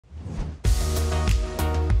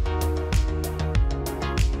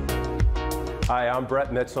Hi, I'm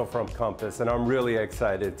Brett Mitchell from Compass, and I'm really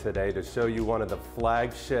excited today to show you one of the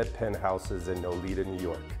flagship penthouses in Nolita, New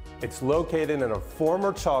York. It's located in a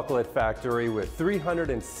former chocolate factory with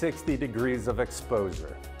 360 degrees of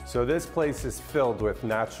exposure. So this place is filled with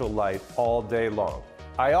natural light all day long.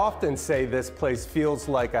 I often say this place feels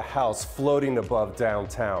like a house floating above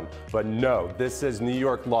downtown, but no, this is New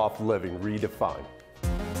York loft living redefined.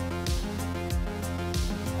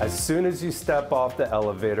 As soon as you step off the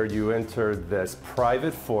elevator, you enter this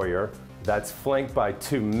private foyer that's flanked by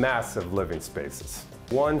two massive living spaces.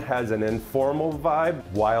 One has an informal vibe,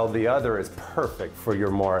 while the other is perfect for your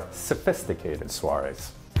more sophisticated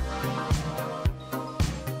soirees.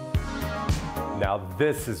 Now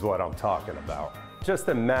this is what I'm talking about. Just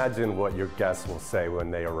imagine what your guests will say when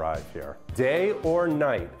they arrive here. Day or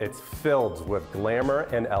night, it's filled with glamour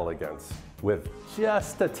and elegance, with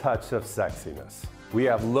just a touch of sexiness. We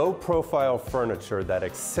have low-profile furniture that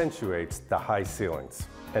accentuates the high ceilings,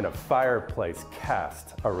 and a fireplace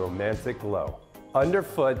casts a romantic glow.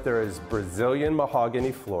 Underfoot, there is Brazilian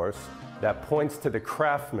mahogany floors that points to the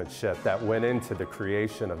craftsmanship that went into the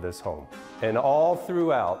creation of this home. And all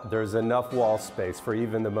throughout, there's enough wall space for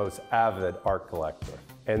even the most avid art collector.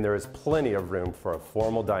 And there is plenty of room for a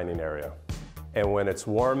formal dining area. And when it's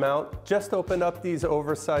warm out, just open up these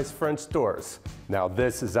oversized French doors. Now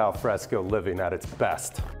this is al fresco living at its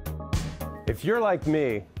best. If you're like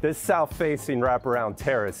me, this south-facing wraparound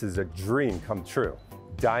terrace is a dream come true.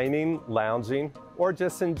 Dining, lounging, or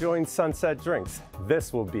just enjoying sunset drinks,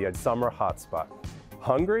 this will be a summer hotspot.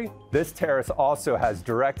 Hungry? This terrace also has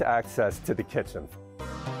direct access to the kitchen.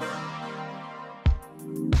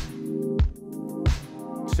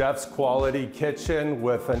 Chef's quality kitchen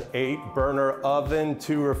with an 8-burner oven,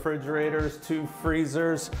 2 refrigerators, 2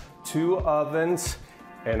 freezers, 2 ovens,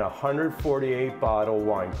 and a 148-bottle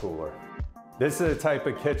wine cooler. This is the type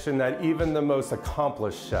of kitchen that even the most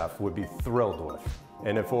accomplished chef would be thrilled with.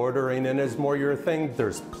 And if ordering in is more your thing,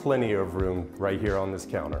 there's plenty of room right here on this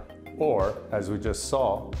counter. Or, as we just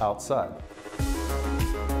saw, outside.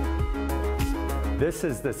 This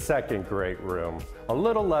is the second great room. A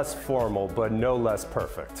little less formal, but no less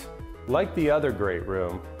perfect. Like the other great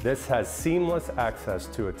room, this has seamless access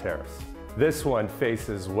to a terrace. This one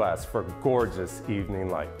faces west for gorgeous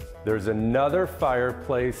evening light. There's another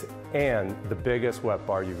fireplace and the biggest wet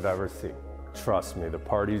bar you've ever seen. Trust me, the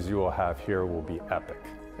parties you will have here will be epic.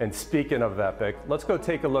 And speaking of epic, let's go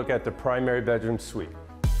take a look at the primary bedroom suite.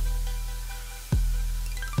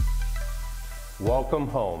 Welcome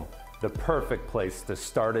home. The perfect place to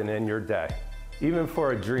start and end your day. Even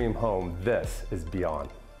for a dream home, this is beyond.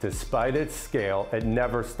 Despite its scale, it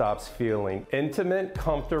never stops feeling intimate,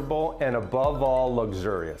 comfortable, and above all,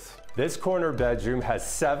 luxurious. This corner bedroom has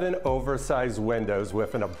 7 oversized windows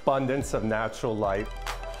with an abundance of natural light,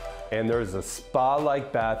 and there's a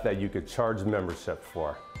spa-like bath that you could charge membership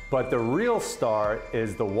for. But the real star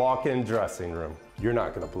is the walk-in dressing room. You're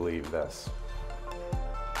not gonna believe this.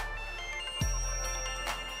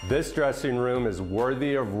 This dressing room is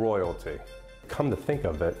worthy of royalty. Come to think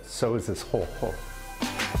of it, so is this whole home.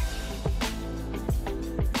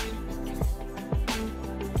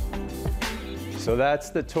 So that's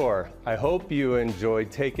the tour. I hope you enjoyed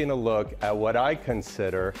taking a look at what I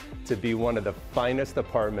consider to be one of the finest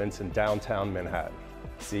apartments in downtown Manhattan.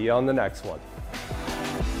 See you on the next one.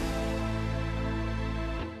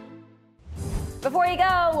 Before you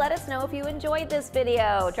go, let us know if you enjoyed this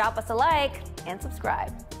video. Drop us a like and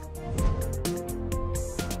subscribe.